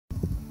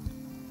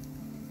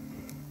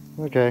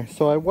Okay,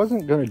 so I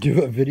wasn't going to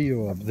do a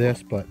video of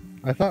this, but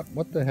I thought,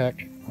 what the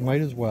heck, might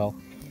as well.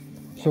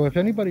 So if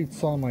anybody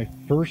saw my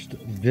first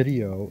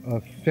video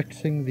of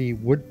fixing the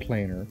wood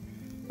planer,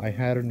 I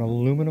had an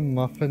aluminum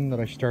muffin that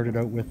I started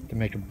out with to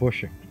make a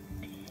bushing.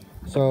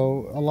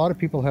 So a lot of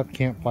people have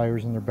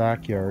campfires in their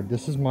backyard.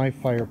 This is my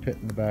fire pit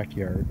in the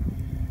backyard.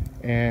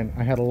 And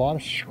I had a lot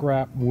of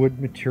scrap wood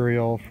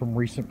material from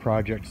recent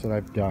projects that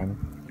I've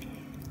done.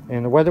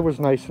 And the weather was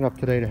nice enough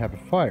today to have a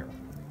fire.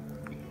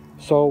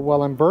 So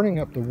while I'm burning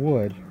up the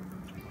wood,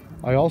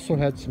 I also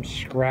had some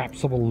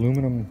scraps of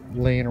aluminum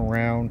laying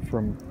around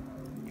from,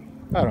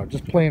 I don't know,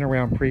 just playing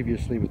around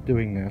previously with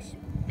doing this.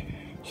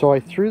 So I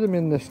threw them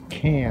in this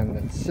can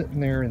that's sitting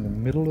there in the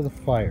middle of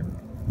the fire.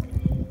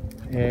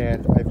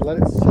 And I've let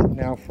it sit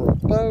now for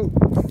about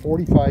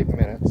 45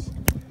 minutes.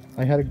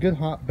 I had a good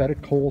hot bed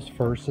of coals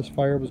first. This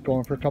fire was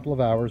going for a couple of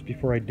hours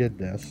before I did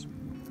this.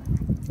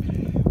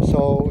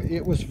 So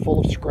it was full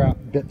of scrap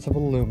bits of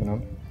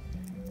aluminum.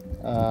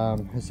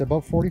 It's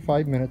about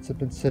 45 minutes it's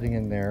been sitting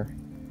in there,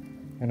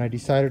 and I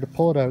decided to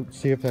pull it out,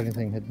 see if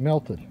anything had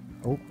melted.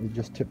 Oh, it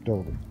just tipped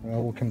over.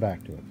 We'll come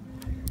back to it.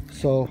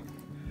 So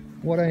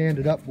what I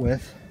ended up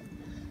with,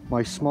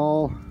 my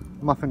small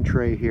muffin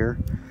tray here,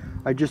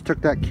 I just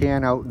took that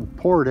can out and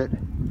poured it,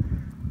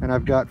 and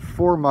I've got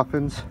 4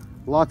 muffins,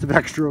 lots of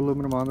extra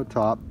aluminum on the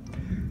top.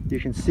 You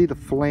can see the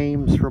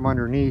flames from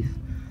underneath.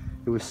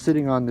 It was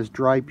sitting on this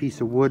dry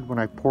piece of wood when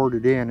I poured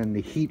it in, and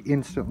the heat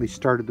instantly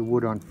started the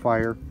wood on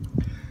fire.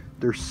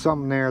 There's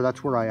some there,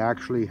 that's where I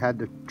actually had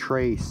the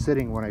tray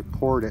sitting when I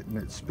poured it, and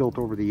it spilt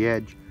over the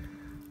edge.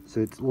 So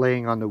it's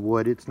laying on the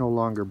wood. It's no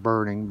longer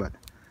burning, but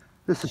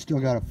this has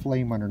still got a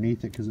flame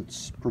underneath it because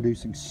it's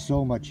producing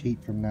so much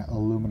heat from that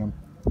aluminum.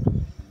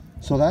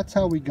 So that's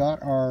how we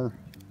got our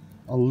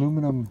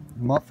aluminum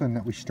muffin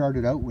that we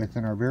started out with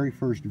in our very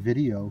first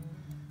video,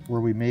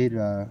 where we made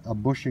a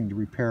bushing to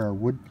repair our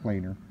wood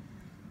planer.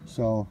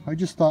 So I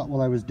just thought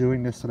while I was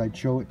doing this that I'd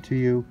show it to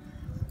you.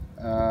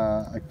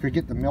 I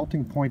forget the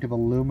melting point of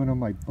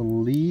aluminum, I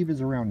believe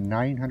is around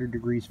 900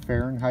 degrees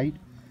Fahrenheit.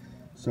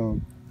 So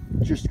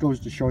it just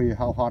goes to show you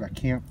how hot a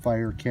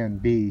campfire can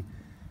be.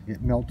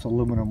 It melts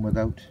aluminum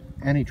without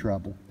any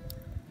trouble.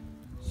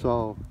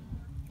 So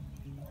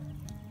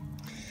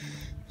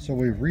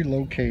we've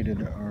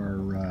relocated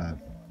our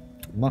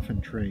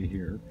muffin tray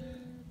here.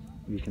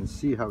 You can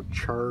see how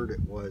charred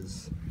it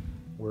was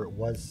where it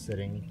was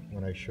sitting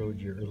when I showed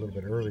you a little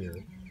bit earlier.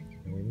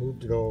 And we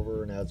moved it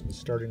over, and as it was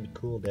starting to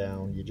cool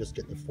down, you just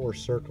get the 4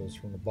 circles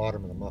from the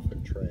bottom of the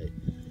muffin tray.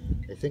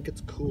 I think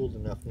it's cooled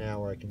enough now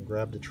where I can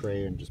grab the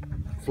tray and just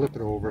flip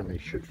it over and they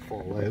should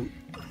fall out.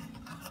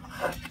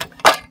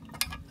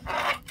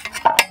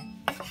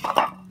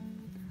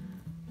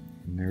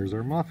 And there's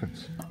our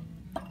muffins.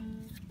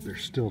 They're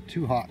still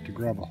too hot to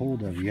grab a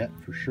hold of yet,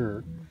 for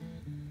sure.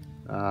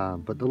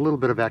 But the little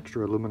bit of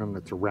extra aluminum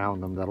that's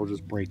around them, that'll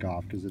just break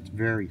off because it's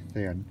very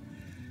thin.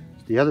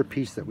 The other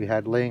piece that we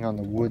had laying on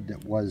the wood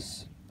that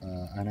was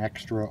an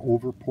extra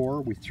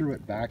overpour, we threw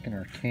it back in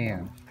our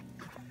can.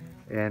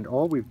 And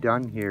all we've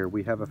done here,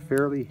 we have a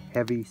fairly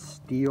heavy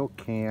steel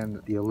can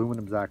that the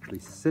aluminum's actually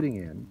sitting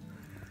in.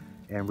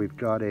 And we've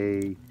got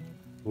a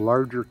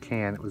larger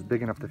can that was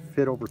big enough to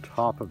fit over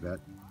top of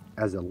it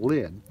as a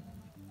lid.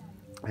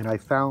 And I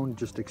found,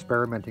 just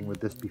experimenting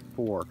with this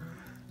before,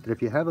 that if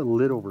you have a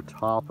lid over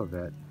top of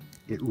it,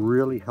 it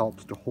really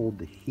helps to hold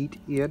the heat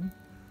in.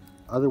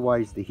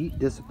 Otherwise, the heat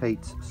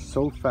dissipates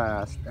so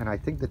fast, and I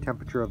think the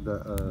temperature of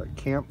the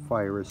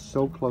campfire is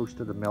so close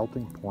to the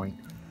melting point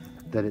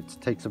that it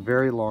takes a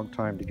very long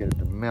time to get it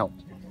to melt.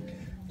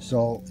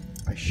 So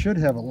I should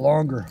have a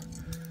longer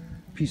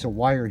piece of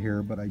wire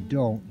here, but I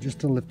don't, just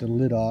to lift the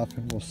lid off,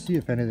 and we'll see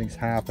if anything's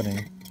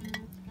happening.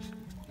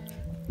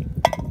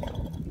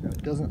 Now,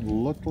 it doesn't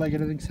look like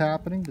anything's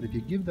happening, but if you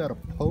give that a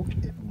poke,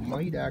 it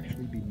might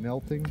actually be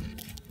melting.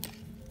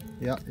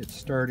 Yeah, it's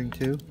starting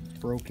to.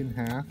 Broke in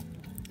half.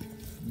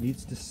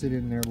 Needs to sit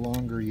in there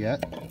longer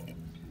yet.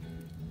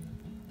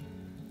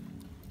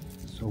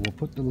 So we'll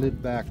put the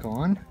lid back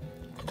on,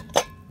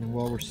 and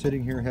while we're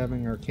sitting here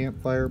having our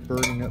campfire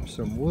burning up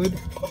some wood,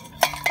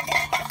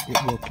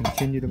 it will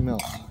continue to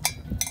melt.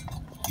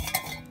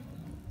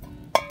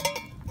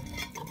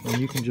 And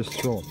you can just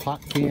throw a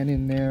pot can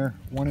in there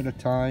one at a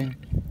time,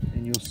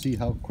 and you'll see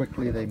how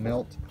quickly they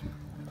melt.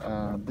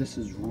 This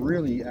is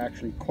really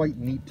actually quite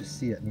neat to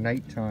see at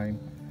nighttime.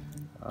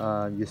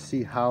 You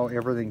see how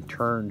everything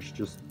turns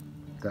just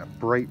that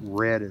bright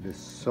red. It is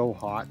so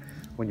hot.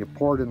 When you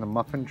pour it in the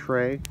muffin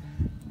tray,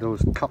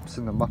 those cups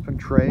in the muffin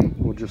tray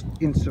will just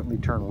instantly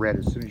turn red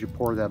as soon as you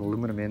pour that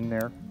aluminum in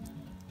there.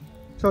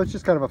 So it's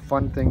just kind of a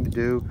fun thing to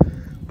do.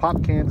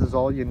 Pop cans is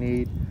all you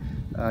need.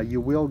 You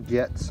will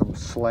get some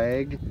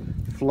slag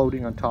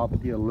floating on top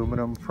of the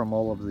aluminum from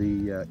all of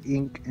the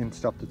ink and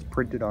stuff that's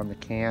printed on the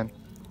can.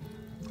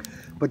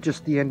 But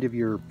just the end of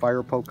your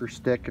fire poker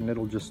stick, and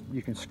it'll just,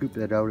 you can scoop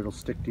that out, it'll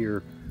stick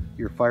to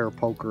your fire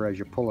poker as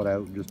you pull it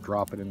out, and just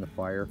drop it in the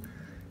fire.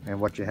 And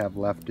what you have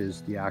left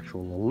is the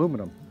actual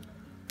aluminum.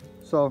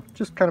 So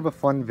just kind of a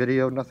fun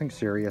video, nothing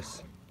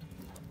serious.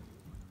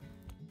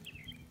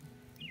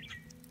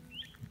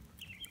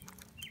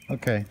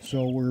 Okay,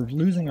 so we're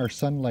losing our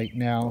sunlight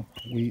now.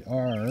 We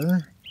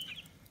are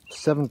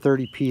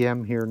 7:30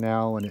 p.m. here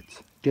now, and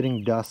it's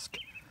getting dusk.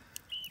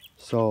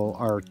 So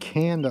our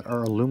can that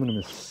our aluminum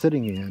is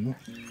sitting in,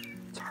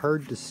 it's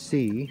hard to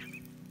see.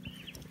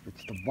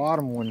 It's the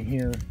bottom one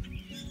here.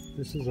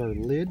 This is our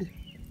lid,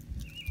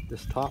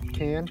 this top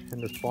can,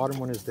 and this bottom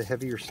one is the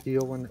heavier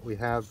steel one that we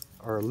have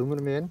our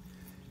aluminum in.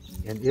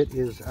 And it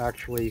is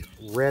actually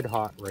red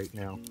hot right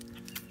now.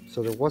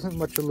 So there wasn't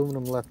much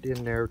aluminum left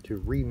in there to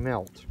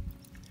remelt,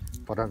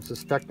 but I'm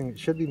suspecting it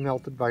should be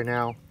melted by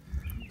now.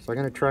 So I'm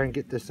going to try and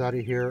get this out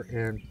of here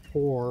and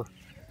pour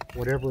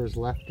whatever is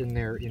left in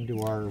there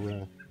into our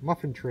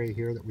muffin tray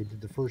here that we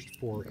did the first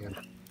pour in.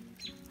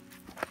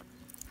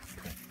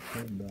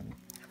 And,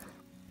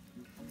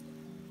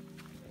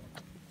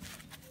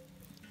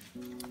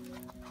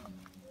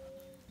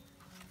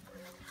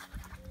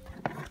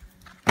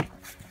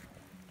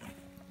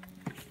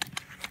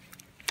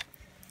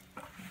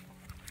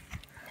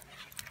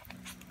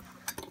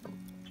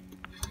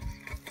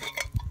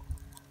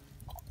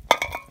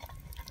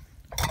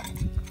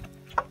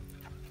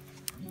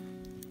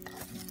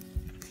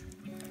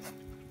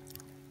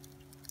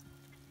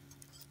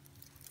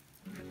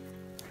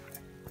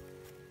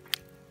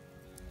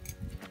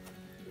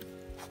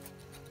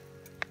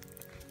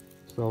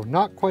 so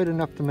not quite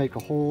enough to make a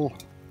whole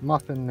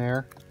muffin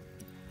there,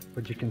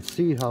 but you can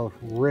see how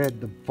red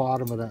the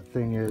bottom of that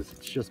thing is.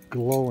 It's just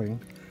glowing,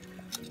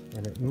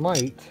 and it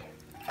might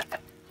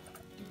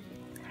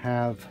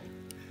have,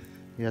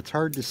 yeah, it's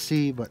hard to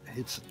see, but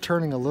it's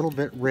turning a little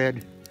bit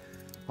red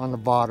on the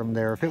bottom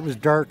there. If it was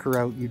darker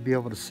out, you'd be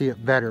able to see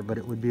it better, but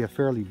it would be a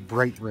fairly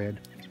bright red.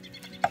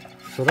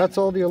 So that's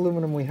all the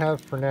aluminum we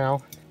have for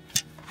now,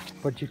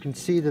 but you can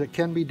see that it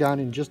can be done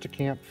in just a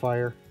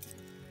campfire.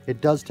 It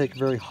does take a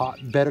very hot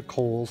bed of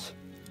coals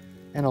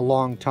and a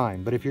long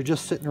time, but if you're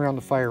just sitting around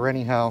the fire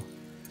anyhow,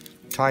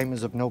 time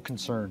is of no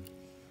concern.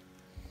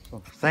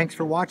 So thanks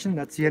for watching.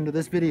 That's the end of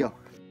this video.